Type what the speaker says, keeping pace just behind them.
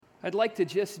I'd like to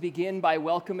just begin by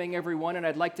welcoming everyone, and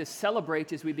I'd like to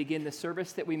celebrate as we begin the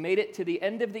service that we made it to the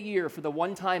end of the year for the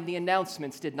one time the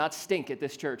announcements did not stink at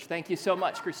this church. Thank you so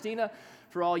much, Christina,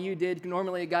 for all you did.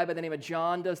 Normally a guy by the name of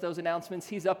John does those announcements.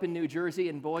 He's up in New Jersey,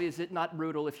 and boy, is it not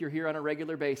brutal if you're here on a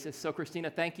regular basis. So, Christina,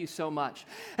 thank you so much.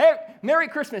 Hey, Merry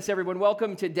Christmas, everyone.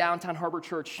 Welcome to Downtown Harbor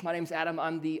Church. My name's Adam.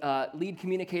 I'm the lead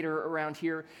communicator around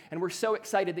here, and we're so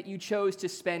excited that you chose to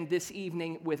spend this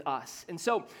evening with us. And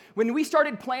so, when we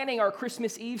started planning our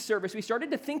Christmas Eve service, we started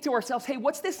to think to ourselves, hey,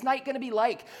 what's this night going to be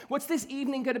like? What's this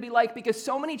evening going to be like? Because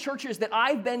so many churches that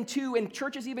I've been to, and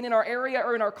churches even in our area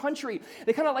or in our country,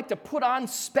 they kind of like to put on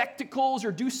spectacles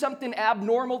or do something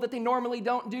abnormal that they normally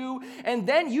don't do. And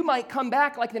then you might come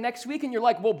back like the next week and you're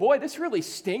like, well, boy, this really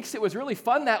stinks. It was really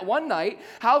fun that one night.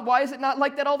 Why is it not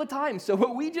like that all the time? So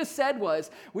what we just said was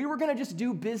we were going to just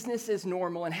do business as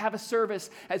normal and have a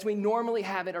service as we normally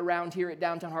have it around here at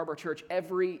Downtown Harbor Church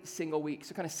every single week.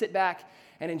 So kind of sit back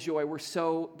and enjoy. We're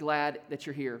so glad that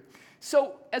you're here.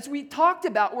 So as we talked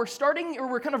about, we're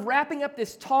kind of wrapping up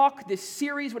this talk, this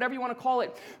series, whatever you want to call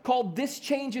it, called This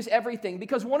Changes Everything.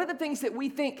 Because one of the things that we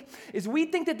think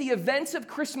that the events of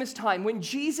Christmas time, when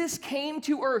Jesus came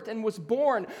to earth and was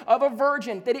born of a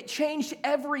virgin, that it changed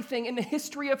everything in the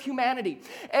history of humanity.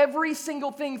 Every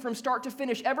single thing from start to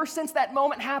finish, ever since that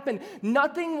moment happened,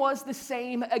 nothing was the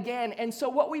same again. And so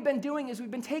what we've been doing is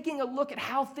we've been taking a look at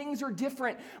how things are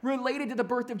different related to the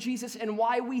birth of Jesus and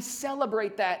why we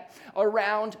celebrate that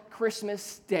around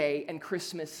Christmas Day and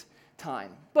Christmas time.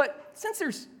 But since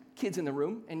there's kids in the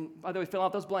room, and by the way, fill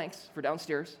out those blanks for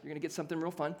downstairs. You're going to get something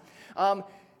real fun.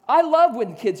 I love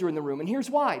when kids are in the room, and here's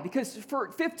why. Because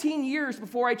for 15 years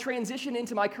before I transitioned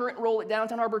into my current role at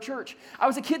Downtown Harbor Church, I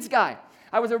was a kids guy.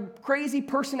 I was a crazy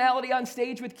personality on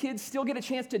stage with kids, still get a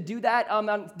chance to do that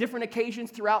on different occasions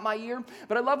throughout my year.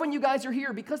 But I love when you guys are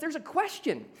here because there's a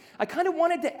question I kind of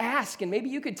wanted to ask, and maybe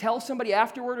you could tell somebody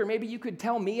afterward, or maybe you could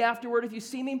tell me afterward if you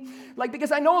see me.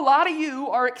 Because I know a lot of you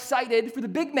are excited for the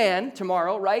big man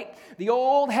tomorrow, right? The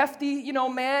old hefty,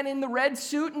 man in the red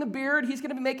suit and the beard. He's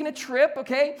going to be making a trip,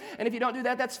 okay? And if you don't do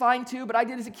that, that's fine too, but I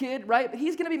did as a kid, right? But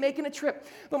he's going to be making a trip.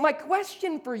 But my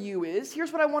question for you is,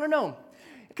 here's what I want to know.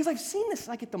 Because I've seen this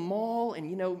like at the mall,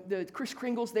 and the Kris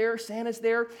Kringle's there, Santa's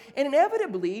there, and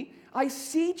inevitably I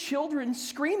see children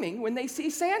screaming when they see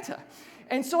Santa.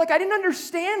 And so I didn't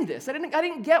understand this. I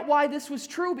didn't get why this was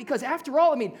true, because after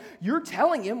all, you're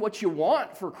telling him what you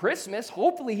want for Christmas.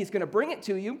 Hopefully he's going to bring it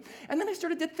to you. And then I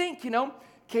started to think,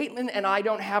 Caitlin and I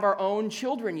don't have our own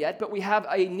children yet, but we have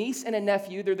a niece and a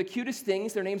nephew. They're the cutest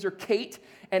things. Their names are Kate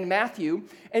and Matthew.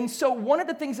 And so one of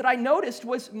the things that I noticed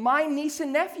was my niece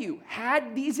and nephew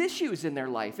had these issues in their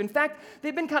life. In fact,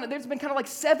 there's been kind of like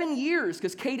 7 years,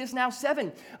 because Kate is now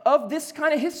 7, of this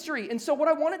kind of history. And so what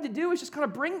I wanted to do is just kind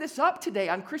of bring this up today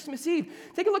on Christmas Eve.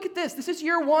 Take a look at this. This is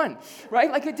year 1,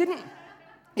 right?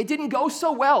 It didn't go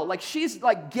so well. She's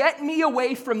like, get me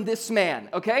away from this man,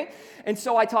 okay? And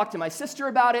so I talked to my sister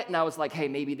about it, and I was like, hey,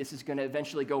 maybe this is going to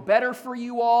eventually go better for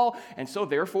you all. And so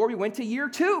therefore, we went to year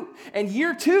 2. And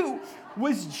year 2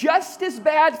 was just as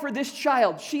bad for this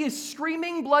child. She is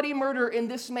screaming bloody murder in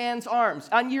this man's arms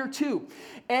on year 2.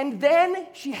 And then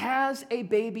she has a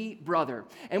baby brother.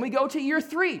 And we go to year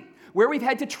 3, where we've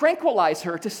had to tranquilize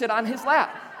her to sit on his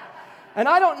lap. And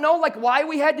I don't know why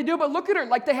we had to do it, but look at her.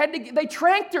 They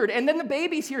tranked her, and then the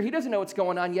baby's here. He doesn't know what's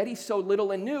going on yet. He's so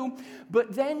little and new.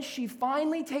 But then she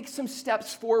finally takes some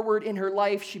steps forward in her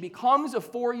life. She becomes a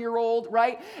 4-year-old,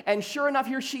 right? And sure enough,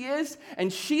 here she is,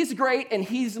 and she's great, and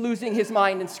he's losing his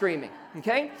mind and screaming,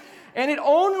 okay? And it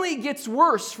only gets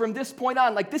worse from this point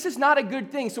on. This is not a good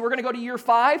thing. So we're going to go to year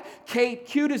 5. Kate,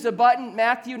 cute as a button.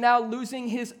 Matthew now losing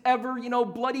his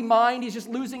bloody mind. He's just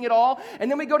losing it all.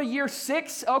 And then we go to year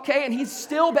 6, okay, and he's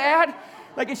still bad.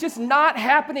 It's just not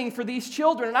happening for these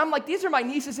children. And I'm like, these are my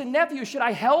nieces and nephews. Should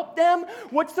I help them?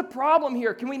 What's the problem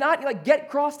here? Can we not, get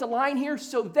across the line here?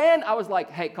 So then I was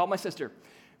like, hey, call my sister.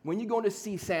 When you going to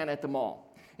see Santa at the mall?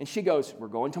 And she goes, we're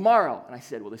going tomorrow. And I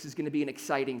said, well, this is going to be an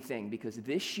exciting thing, because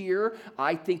this year,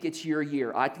 I think it's your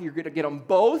year. I think you're going to get them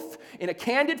both in a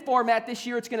candid format this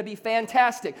year. It's going to be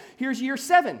fantastic. Here's year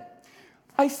 7.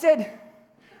 I said,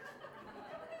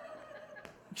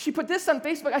 she put this on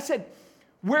Facebook. I said,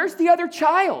 where's the other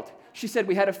child? She said,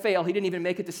 we had a fail. He didn't even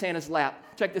make it to Santa's lap.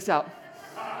 Check this out.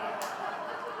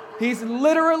 He's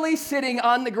literally sitting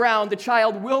on the ground. The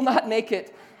child will not make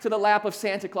it to the lap of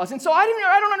Santa Claus. And so I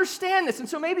don't understand this. And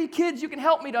so maybe kids, you can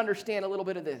help me to understand a little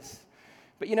bit of this.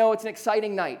 But it's an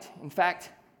exciting night. In fact,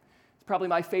 it's probably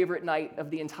my favorite night of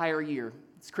the entire year.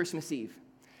 It's Christmas Eve.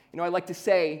 I like to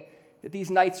say that these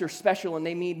nights are special and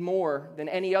they mean more than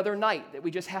any other night that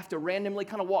we just have to randomly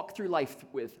kind of walk through life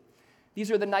with.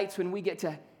 These are the nights when we get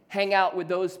to hang out with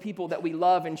those people that we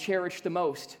love and cherish the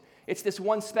most. It's this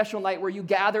one special night where you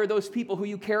gather those people who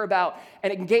you care about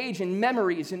and engage in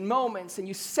memories and moments, and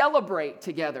you celebrate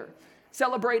together,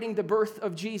 celebrating the birth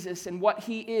of Jesus and what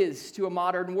he is to a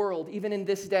modern world, even in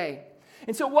this day.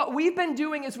 And so what we've been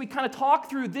doing as we kind of talk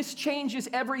through This Changes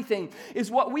Everything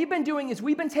is we've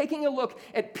been taking a look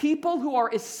at people who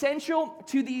are essential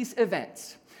to these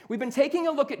events. We've been taking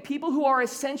a look at people who are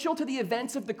essential to the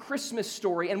events of the Christmas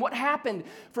story and what happened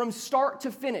from start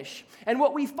to finish. And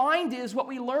what we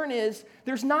learn is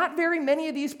there's not very many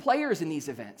of these players in these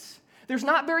events. There's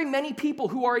not very many people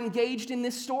who are engaged in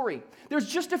this story. There's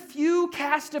just a few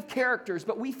cast of characters,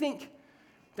 but we think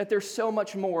that there's so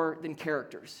much more than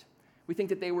characters. We think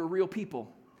that they were real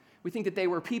people. We think that they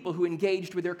were people who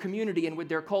engaged with their community and with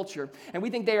their culture. And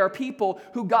we think they are people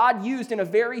who God used in a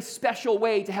very special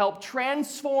way to help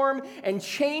transform and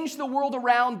change the world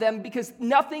around them, because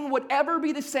nothing would ever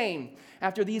be the same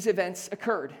after these events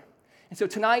occurred. And so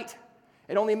tonight,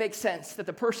 it only makes sense that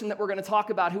the person that we're going to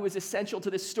talk about who is essential to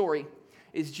this story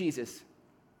is Jesus.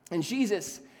 And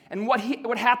Jesus and what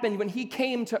happened when he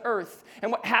came to earth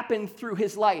and what happened through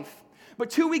his life. But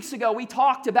 2 weeks ago, we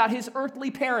talked about his earthly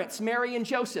parents, Mary and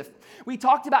Joseph. We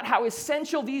talked about how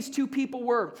essential these two people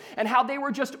were and how they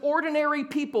were just ordinary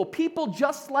people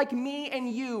just like me and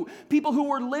you, people who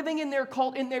were living in their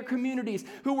communities,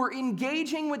 who were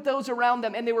engaging with those around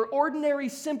them, and they were ordinary,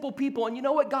 simple people. And you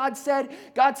know what God said?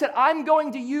 God said, I'm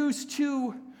going to use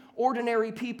two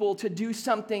ordinary people to do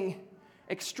something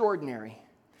extraordinary.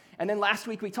 And then last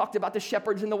week, we talked about the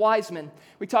shepherds and the wise men.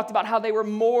 We talked about how they were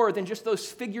more than just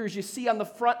those figures you see on the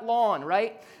front lawn,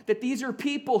 right? That these are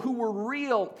people who were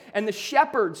real, and the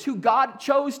shepherds who God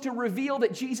chose to reveal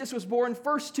that Jesus was born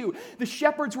first to. The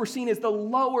shepherds were seen as the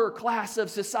lower class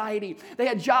of society. They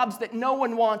had jobs that no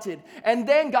one wanted. And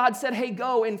then God said, hey,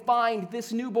 go and find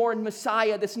this newborn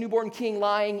Messiah, this newborn king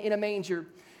lying in a manger.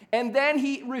 And then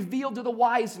he revealed to the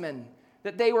wise men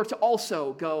that they were to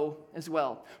also go as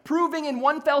well, proving in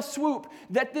one fell swoop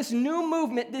that this new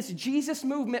movement, this Jesus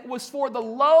movement, was for the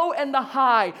low and the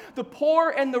high, the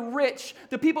poor and the rich,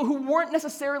 the people who weren't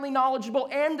necessarily knowledgeable,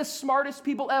 and the smartest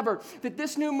people ever, that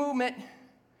this new movement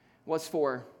was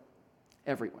for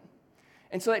everyone.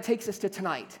 And so that takes us to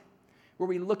tonight, where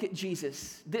we look at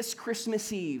Jesus, this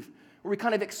Christmas Eve, where we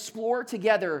kind of explore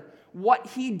together what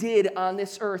he did on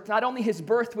this earth. Not only his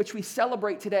birth, which we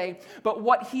celebrate today, but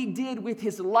what he did with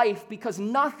his life, because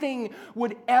nothing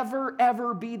would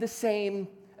ever be the same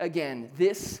again.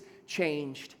 This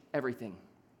changed everything.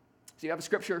 So you have a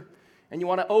scripture and you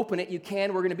want to open it, you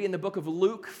can. We're going to be in the book of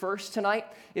Luke first tonight.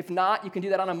 If not, you can do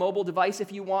that on a mobile device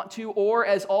if you want to, or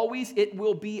as always, it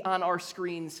will be on our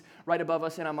screens right above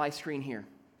us and on my screen here.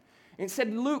 It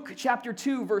said Luke chapter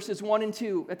 2, verses 1 and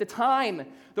 2. At the time,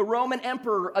 the Roman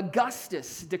Emperor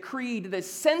Augustus decreed that a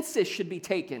census should be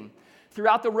taken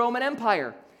throughout the Roman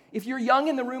Empire. If you're young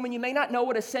in the room and you may not know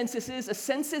what a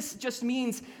census just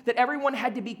means that everyone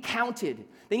had to be counted.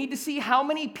 They need to see how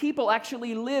many people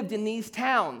actually lived in these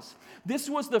towns. This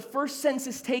was the first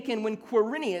census taken when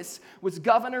Quirinius was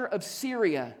governor of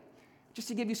Syria. Just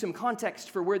to give you some context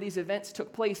for where these events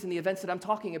took place and the events that I'm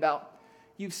talking about.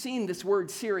 You've seen this word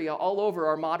Syria all over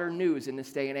our modern news in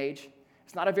this day and age.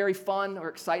 It's not a very fun or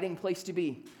exciting place to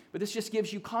be, but this just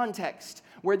gives you context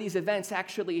where these events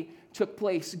actually took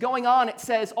place. Going on, it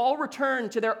says, all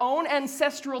returned to their own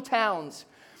ancestral towns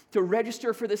to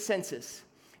register for the census.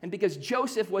 And because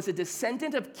Joseph was a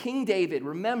descendant of King David,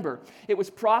 remember, it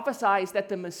was prophesied that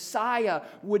the Messiah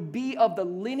would be of the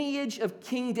lineage of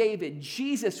King David.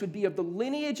 Jesus would be of the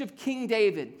lineage of King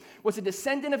David, was a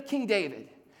descendant of King David.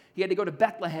 He had to go to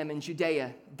Bethlehem in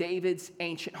Judea, David's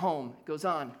ancient home. It goes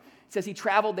on. It says he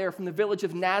traveled there from the village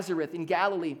of Nazareth in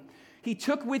Galilee. He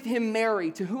took with him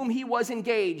Mary, to whom he was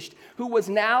engaged, who was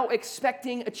now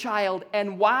expecting a child.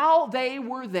 And while they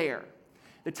were there,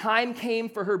 the time came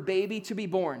for her baby to be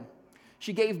born.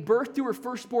 She gave birth to her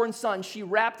firstborn son. She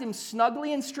wrapped him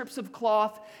snugly in strips of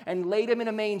cloth and laid him in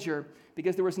a manger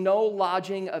because there was no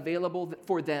lodging available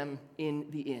for them in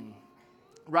the inn.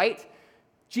 Right?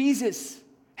 Jesus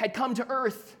had come to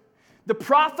earth, the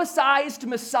prophesied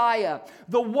Messiah,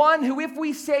 the one who, if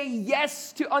we say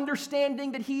yes to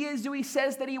understanding that he is who he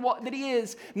says that he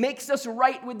is, makes us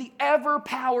right with the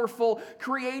ever-powerful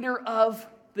creator of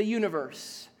the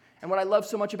universe. And what I love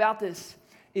so much about this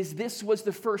is this was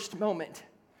the first moment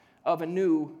of a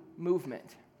new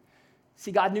movement.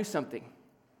 See, God knew something.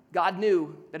 God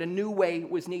knew that a new way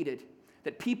was needed,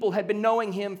 that people had been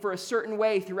knowing him for a certain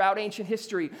way throughout ancient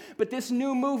history. But this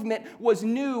new movement was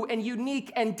new and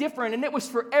unique and different, and it was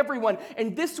for everyone.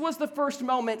 And this was the first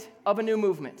moment of a new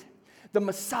movement. The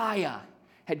Messiah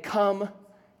had come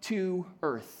to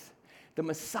earth. The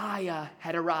Messiah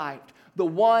had arrived. The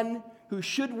one who,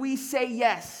 should we say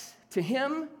yes to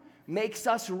him, makes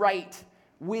us right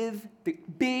with the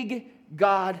big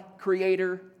God,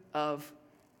 creator of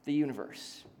the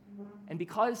universe. And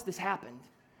because this happened,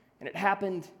 and it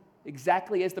happened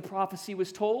exactly as the prophecy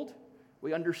was told,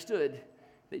 we understood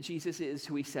that Jesus is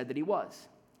who he said that he was.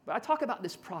 But I talk about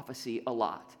this prophecy a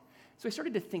lot. So I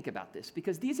started to think about this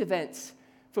because these events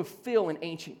fulfill an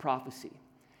ancient prophecy.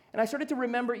 And I started to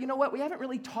remember, you know what, we haven't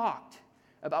really talked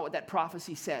about what that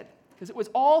prophecy said because it was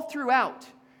all throughout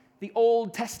the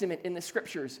Old Testament in the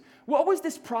scriptures. What was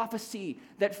this prophecy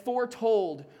that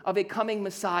foretold of a coming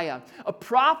Messiah? A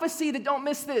prophecy that, don't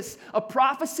miss this, a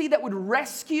prophecy that would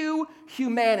rescue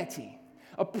humanity.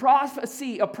 A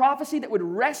prophecy that would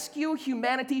rescue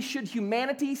humanity should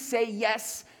humanity say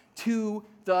yes to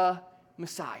the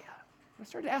Messiah. I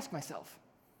started to ask myself,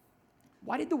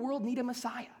 why did the world need a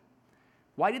Messiah?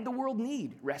 Why did the world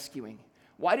need rescuing?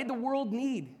 Why did the world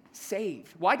need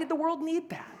saved? Why did the world need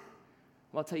that?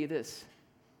 Well, I'll tell you this.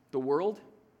 The world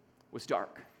was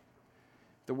dark.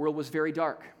 The world was very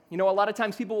dark. You know, a lot of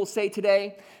times people will say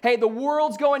today, hey, the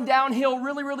world's going downhill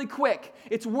really, really quick.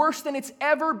 It's worse than it's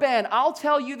ever been. I'll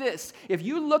tell you this. If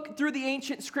you look through the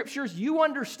ancient scriptures, you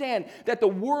understand that the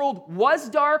world was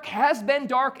dark, has been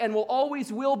dark, and will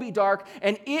always will be dark,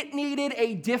 and it needed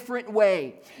a different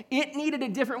way. It needed a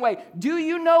different way. Do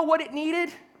you know what it needed?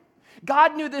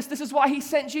 God knew this. This is why he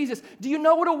sent Jesus. Do you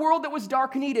know what a world that was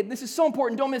dark needed? This is so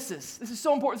important. Don't miss this. This is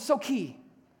so important. It's so key.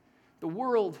 The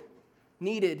world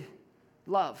needed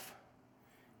love.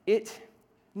 It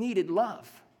needed love.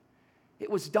 It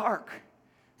was dark.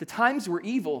 The times were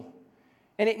evil,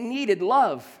 and it needed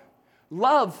love.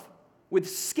 Love with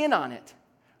skin on it.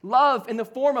 Love in the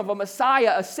form of a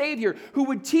Messiah, a Savior, who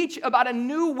would teach about a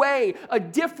new way, a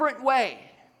different way.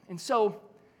 And so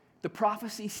the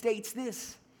prophecy states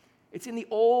this. It's in the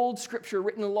old scripture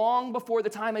written long before the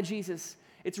time of Jesus.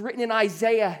 It's written in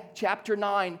Isaiah chapter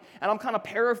 9. And I'm kind of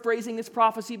paraphrasing this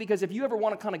prophecy because if you ever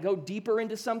want to kind of go deeper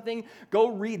into something, go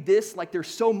read this. Like there's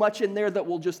so much in there that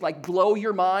will just like blow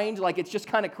your mind. Like it's just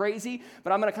kind of crazy.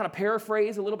 But I'm going to kind of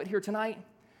paraphrase a little bit here tonight.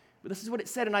 But this is what it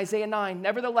said in Isaiah 9.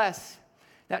 Nevertheless,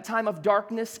 that time of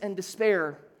darkness and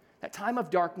despair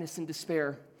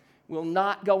will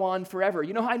not go on forever.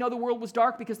 You know how I know the world was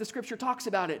dark? Because the scripture talks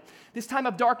about it. This time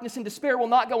of darkness and despair will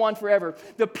not go on forever.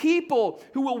 The people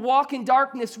who will walk in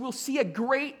darkness will see a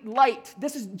great light.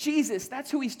 This is Jesus. That's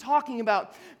who he's talking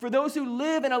about. For those who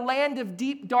live in a land of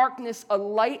deep darkness, a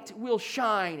light will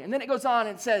shine. And then it goes on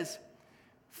and says,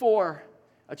 for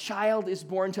a child is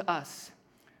born to us.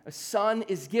 A son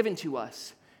is given to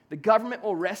us. The government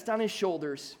will rest on his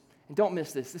shoulders. And don't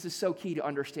miss this. This is so key to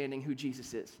understanding who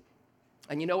Jesus is.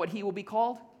 And you know what he will be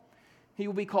called? He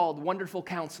will be called Wonderful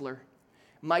Counselor,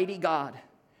 Mighty God,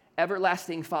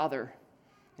 Everlasting Father,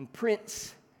 and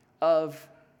Prince of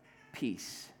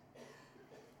Peace.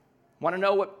 Want to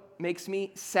know what makes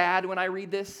me sad when I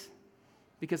read this?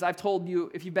 Because I've told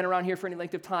you, if you've been around here for any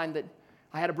length of time, that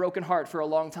I had a broken heart for a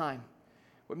long time.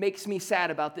 What makes me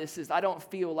sad about this is I don't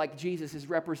feel like Jesus is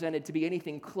represented to be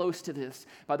anything close to this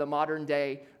by the modern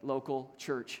day local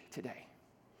church today.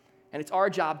 And it's our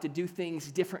job to do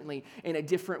things differently in a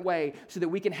different way so that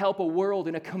we can help a world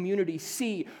and a community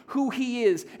see who he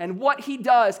is and what he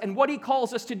does and what he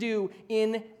calls us to do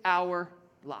in our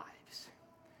lives.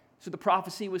 So the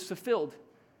prophecy was fulfilled.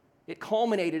 It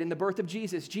culminated in the birth of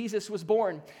Jesus. Jesus was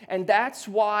born. And that's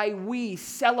why we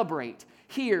celebrate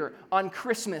here on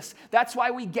Christmas. That's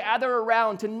why we gather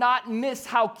around to not miss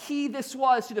how key this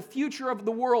was to the future of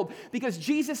the world, because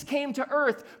Jesus came to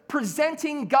earth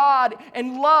presenting God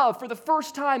and love for the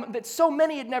first time that so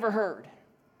many had never heard.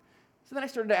 So then I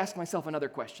started to ask myself another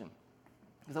question,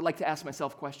 because I like to ask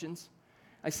myself questions.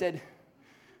 I said,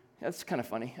 that's kind of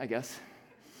funny, I guess,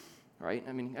 right?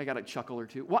 I mean, I got a chuckle or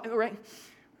two.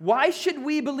 Why should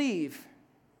we believe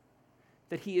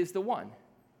that he is the one?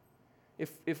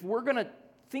 If we're going to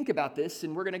think about this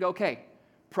and we're going to go, okay,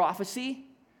 prophecy,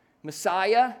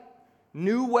 Messiah,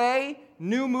 new way,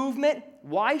 new movement,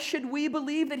 why should we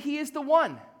believe that he is the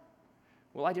one?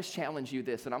 Well, I just challenge you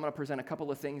this, and I'm going to present a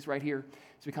couple of things right here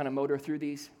as we kind of motor through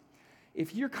these.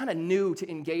 If you're kind of new to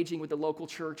engaging with the local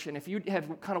church, and if you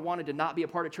have kind of wanted to not be a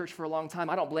part of church for a long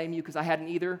time, I don't blame you because I hadn't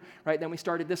either, right? Then we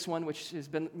started this one, which has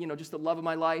been, just the love of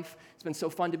my life. It's been so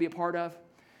fun to be a part of.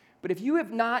 But if you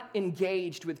have not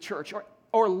engaged with church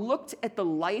or looked at the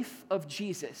life of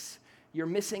Jesus, you're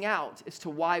missing out as to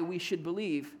why we should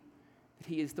believe that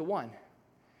he is the one.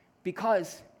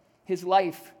 Because his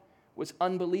life was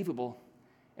unbelievable.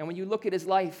 And when you look at his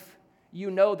life,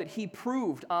 you know that he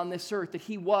proved on this earth that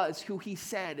he was who he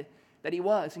said that he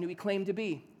was and who he claimed to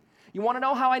be. You want to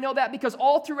know how I know that? Because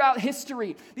all throughout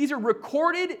history, these are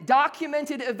recorded,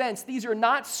 documented events. These are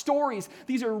not stories.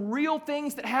 These are real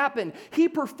things that happened. He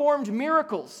performed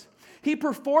miracles. He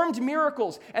performed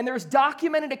miracles, and there's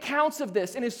documented accounts of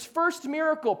this. And his first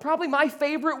miracle, probably my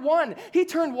favorite one, he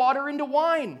turned water into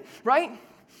wine, right?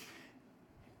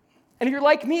 And if you're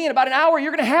like me, in about an hour,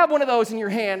 you're going to have one of those in your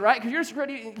hand, right? Because you're just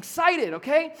ready, excited,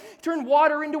 okay? Turn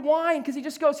water into wine because he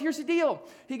just goes, here's the deal.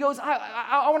 He goes,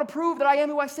 I want to prove that I am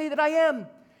who I say that I am.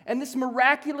 And this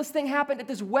miraculous thing happened at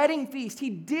this wedding feast. He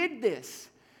did this.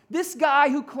 This guy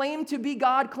who claimed to be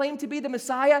God, claimed to be the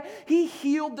Messiah, he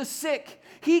healed the sick.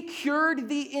 He cured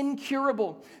the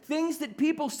incurable. Things that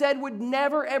people said would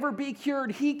never, ever be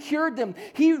cured, he cured them.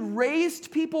 He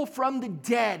raised people from the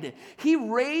dead. He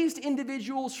raised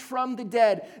individuals from the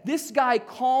dead. This guy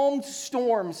calmed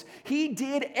storms. He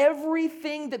did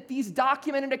everything that these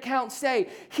documented accounts say.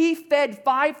 He fed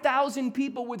 5,000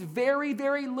 people with very,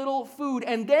 very little food.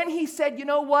 And then he said, you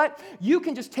know what? You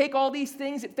can just take all these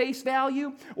things at face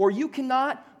value, or you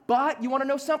cannot. But you want to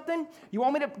know something? You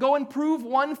want me to go and prove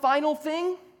one final thing?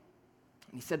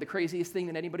 And he said the craziest thing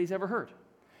that anybody's ever heard.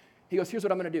 He goes, here's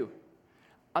what I'm going to do.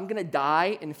 I'm going to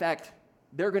die. In fact,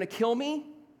 they're going to kill me.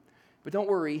 But don't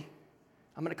worry,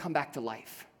 I'm going to come back to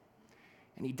life.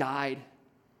 And he died,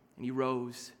 and he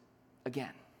rose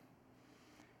again.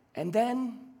 And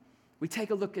then we take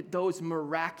a look at those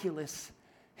miraculous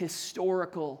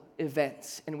historical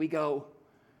events, and we go,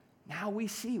 now we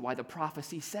see why the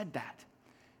prophecy said that.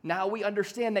 Now we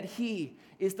understand that he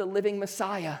is the living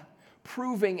Messiah,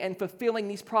 proving and fulfilling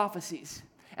these prophecies.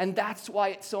 And that's why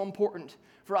it's so important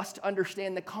for us to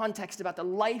understand the context about the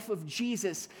life of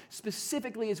Jesus,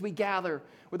 specifically as we gather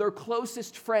with our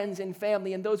closest friends and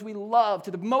family and those we love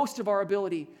to the most of our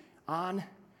ability on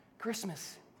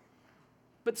Christmas.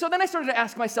 But so then I started to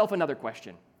ask myself another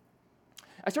question.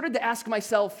 I started to ask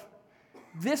myself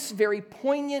this very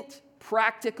poignant,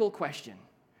 practical question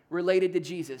related to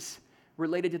Jesus,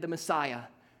 related to the Messiah,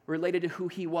 related to who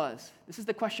he was. This is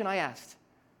the question I asked.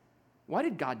 Why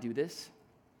did God do this?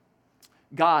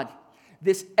 God,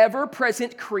 this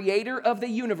ever-present creator of the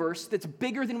universe that's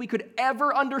bigger than we could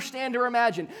ever understand or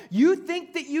imagine. You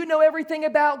think that you know everything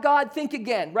about God? Think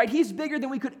again, right? He's bigger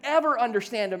than we could ever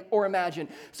understand or imagine.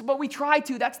 But we try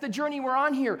to. That's the journey we're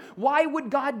on here. Why would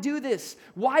God do this?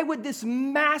 Why would this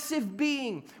massive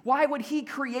being, why would he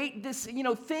create this,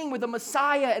 thing with a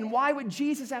Messiah? And why would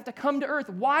Jesus have to come to earth?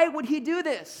 Why would he do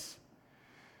this?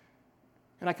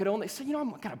 And I could only say, I'm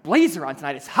got a blazer on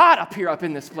tonight. It's hot up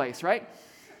in this place, right?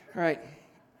 All right,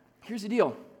 here's the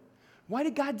deal. Why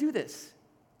did God do this?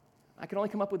 I can only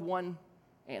come up with one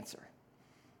answer,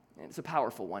 and it's a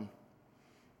powerful one.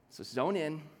 So zone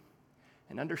in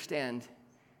and understand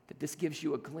that this gives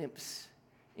you a glimpse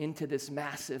into this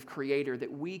massive creator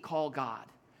that we call God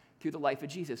through the life of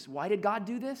Jesus. Why did God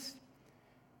do this?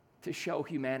 To show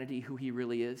humanity who he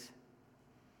really is,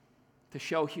 to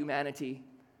show humanity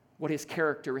what his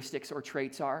characteristics or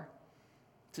traits are,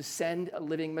 to send a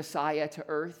living Messiah to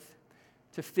earth,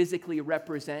 to physically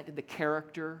represent the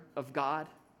character of God.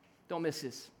 Don't miss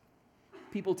this.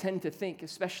 People tend to think,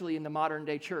 especially in the modern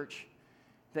day church,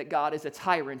 that God is a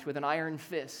tyrant with an iron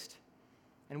fist.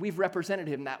 And we've represented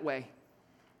him that way.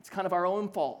 It's kind of our own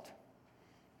fault.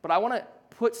 But I want to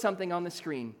put something on the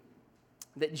screen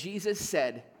that Jesus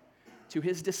said to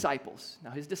his disciples.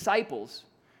 Now, his disciples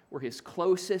were his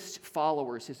closest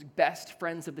followers, his best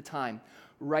friends of the time.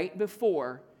 Right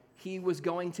before he was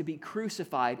going to be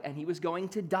crucified and he was going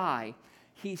to die,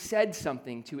 he said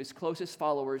something to his closest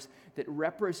followers that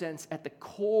represents at the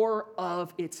core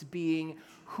of its being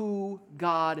who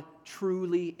God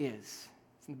truly is.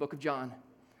 It's in the book of John,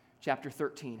 chapter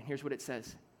 13. Here's what it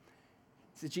says.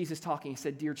 This is Jesus talking. He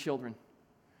said, "Dear children,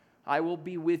 I will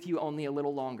be with you only a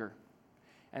little longer.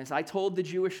 And as I told the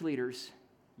Jewish leaders,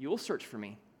 you will search for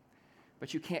me,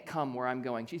 but you can't come where I'm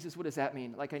going." Jesus, what does that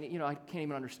mean? I can't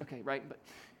even understand. Okay, right? But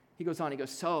he goes on, he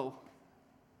goes, so,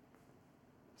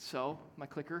 my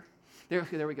clicker.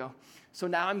 There we go. "So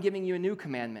now I'm giving you a new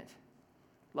commandment.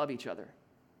 Love each other.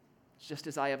 Just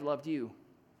as I have loved you,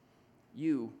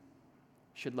 you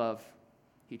should love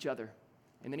each other."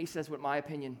 And then he says what, in my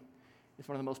opinion, is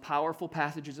one of the most powerful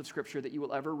passages of Scripture that you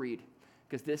will ever read,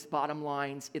 because this bottom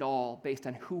lines it all based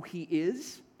on who he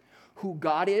is, who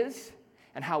God is,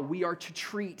 and how we are to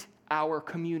treat our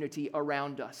community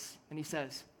around us. And he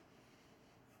says,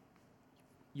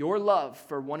 "Your love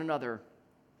for one another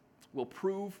will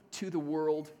prove to the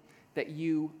world that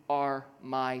you are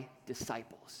my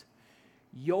disciples."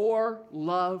 Your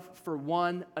love for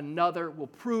one another will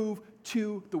prove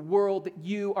to the world that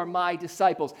you are my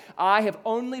disciples. I have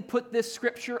only put this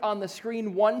scripture on the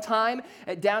screen one time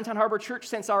at Downtown Harbor Church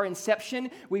since our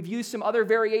inception. We've used some other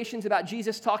variations about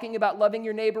Jesus talking about loving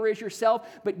your neighbor as yourself.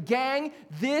 But gang,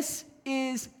 this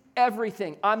is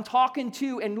everything. I'm talking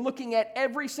to and looking at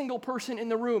every single person in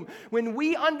the room. When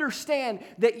we understand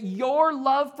that your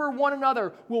love for one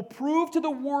another will prove to the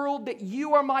world that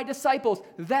you are my disciples,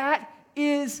 that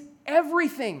is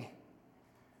everything.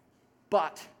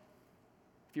 But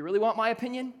if you really want my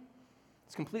opinion,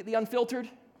 it's completely unfiltered.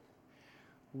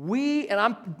 And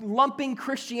I'm lumping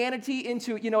Christianity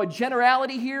into, a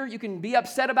generality here. You can be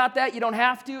upset about that. You don't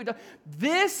have to.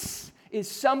 This is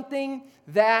something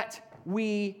that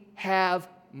we have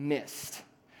missed.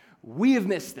 We have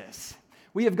missed this.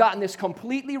 We have gotten this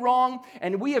completely wrong,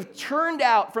 and we have turned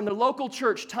out from the local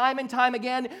church time and time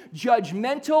again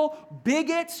judgmental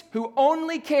bigots who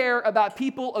only care about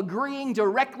people agreeing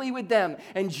directly with them.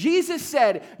 And Jesus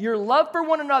said, your love for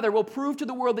one another will prove to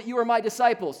the world that you are my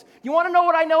disciples. You want to know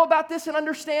what I know about this and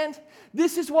understand?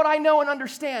 This is what I know and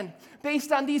understand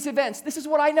based on these events. This is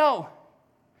what I know.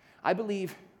 I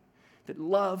believe that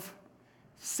love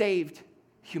saved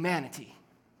humanity.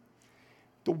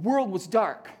 The world was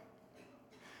dark.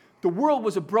 The world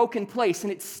was a broken place,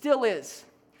 and it still is.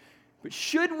 But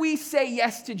should we say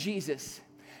yes to Jesus,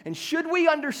 and should we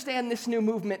understand this new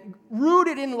movement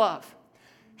rooted in love,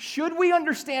 should we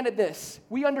understand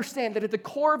we understand that at the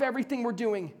core of everything we're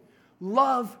doing,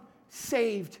 love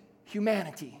saved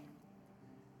humanity.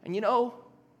 And you know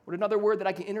what another word that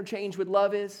I can interchange with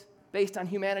love is based on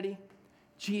humanity?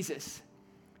 Jesus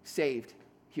saved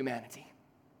humanity.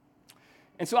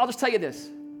 And so I'll just tell you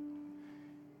this.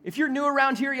 If you're new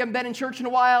around here, you haven't been in church in a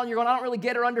while, and you're going, I don't really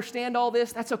get or understand all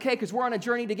this, that's okay, because we're on a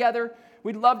journey together.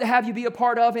 We'd love to have you be a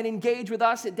part of and engage with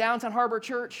us at Downtown Harbor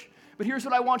Church. But here's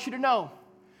what I want you to know.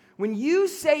 When you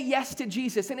say yes to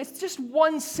Jesus, and it's just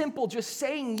one simple, just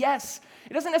saying yes,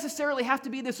 it doesn't necessarily have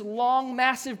to be this long,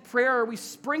 massive prayer we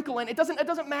sprinkle in. It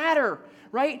doesn't matter,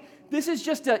 right? This is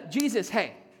just Jesus,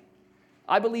 hey,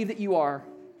 I believe that you are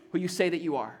who you say that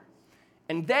you are.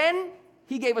 And then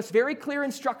he gave us very clear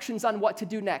instructions on what to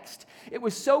do next. It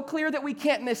was so clear that we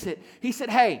can't miss it. He said,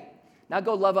 hey, now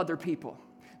go love other people.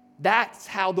 That's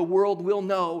how the world will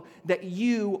know that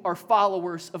you are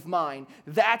followers of mine.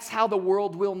 That's how the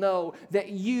world will know that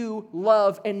you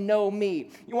love and know me.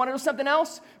 You want to know something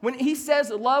else? When he says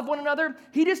love one another,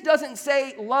 he just doesn't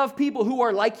say love people who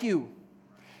are like you.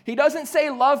 He doesn't say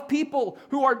love people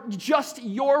who are just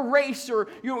your race or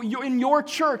you're in your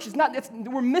church.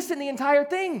 We're missing the entire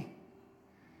thing.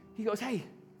 He goes, hey,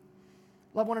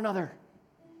 love one another.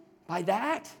 By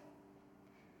that,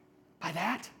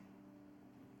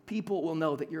 people will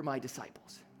know that you're my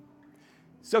disciples.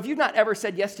 So if you've not ever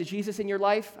said yes to Jesus in your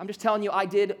life, I'm just telling you, I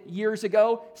did years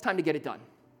ago. It's time to get it done.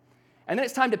 And then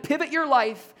it's time to pivot your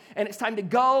life, and it's time to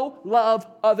go love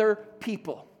other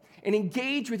people and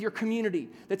engage with your community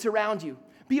that's around you.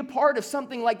 Be a part of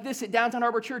something like this at Downtown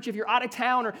Harbor Church. If you're out of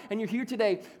town and you're here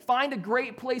today, find a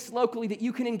great place locally that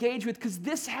you can engage with, because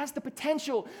this has the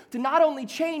potential to not only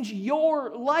change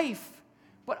your life,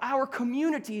 but our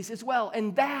communities as well.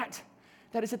 And that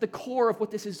is at the core of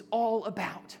what this is all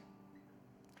about.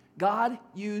 God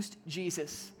used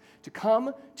Jesus to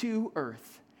come to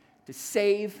earth to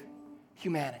save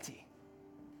humanity.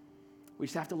 We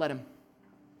just have to let him.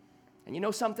 And you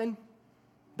know something?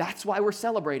 That's why we're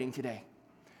celebrating today.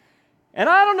 And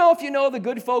I don't know if you know the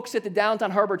good folks at the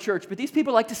Downtown Harbor Church, but these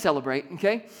people like to celebrate,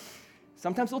 okay?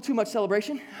 Sometimes a little too much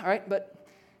celebration, all right? But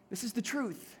this is the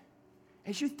truth.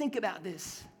 As you think about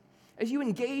this, as you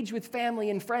engage with family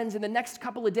and friends in the next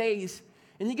couple of days,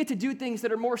 and you get to do things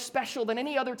that are more special than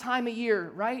any other time of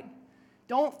year, right?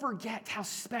 Don't forget how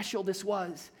special this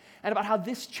was and about how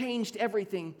this changed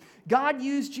everything. God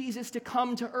used Jesus to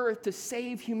come to earth to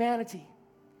save humanity.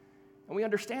 And we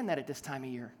understand that at this time of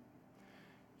year.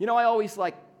 You know, I always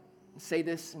say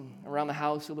this around the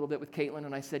house a little bit with Caitlin,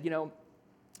 and I said,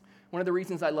 one of the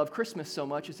reasons I love Christmas so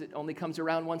much is it only comes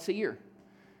around once a year.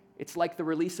 It's like the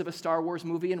release of a Star Wars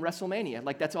movie and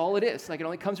WrestleMania. That's all it is. It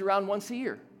only comes around once a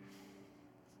year.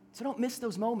 So don't miss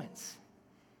those moments.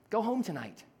 Go home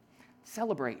tonight.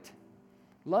 Celebrate.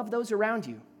 Love those around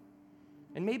you.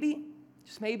 And maybe,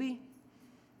 just maybe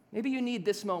you need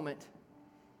this moment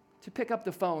to pick up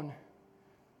the phone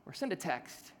or send a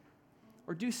text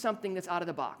or do something that's out of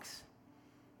the box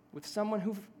with someone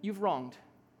who you've wronged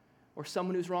or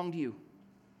someone who's wronged you.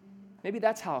 Maybe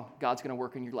that's how God's going to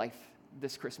work in your life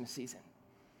this Christmas season.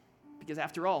 Because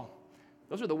after all,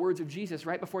 those are the words of Jesus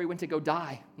right before he went to go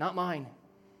die, not mine.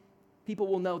 people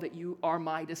will know that you are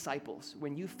my disciples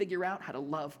when you figure out how to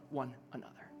love one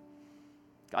another.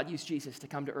 God used Jesus to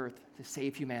come to earth to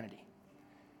save humanity.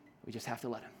 We just have to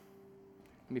let him.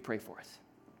 Let me pray for us.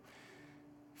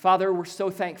 Father, we're so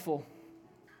thankful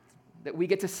that we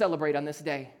get to celebrate on this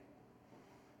day,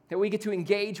 that we get to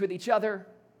engage with each other,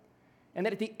 and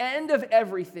that at the end of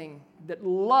everything, that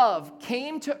love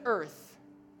came to earth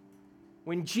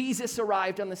when Jesus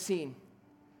arrived on the scene.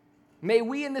 May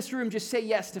we in this room just say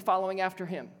yes to following after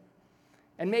him.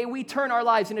 And may we turn our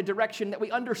lives in a direction that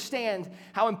we understand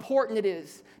how important it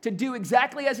is to do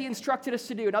exactly as he instructed us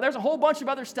to do. Now, there's a whole bunch of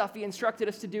other stuff he instructed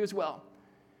us to do as well.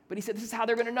 But he said, this is how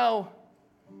they're going to know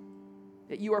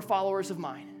that you are followers of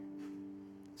mine.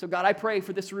 So God, I pray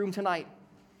for this room tonight,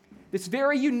 this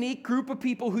very unique group of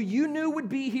people who you knew would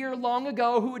be here long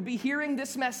ago, who would be hearing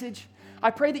this message.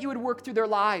 I pray that you would work through their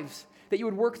lives, that you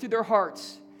would work through their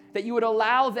hearts, that you would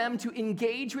allow them to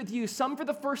engage with you, some for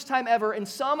the first time ever, and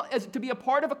some as to be a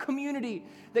part of a community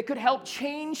that could help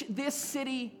change this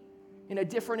city in a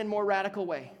different and more radical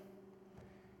way.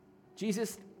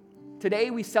 Jesus, today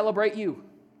we celebrate you.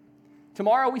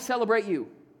 Tomorrow we celebrate you.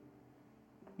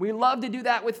 We love to do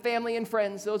that with family and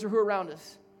friends, those who are around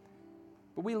us.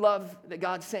 But we love that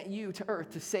God sent you to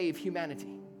earth to save humanity.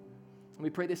 And we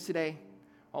pray this today,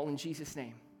 all in Jesus'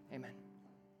 name. Amen.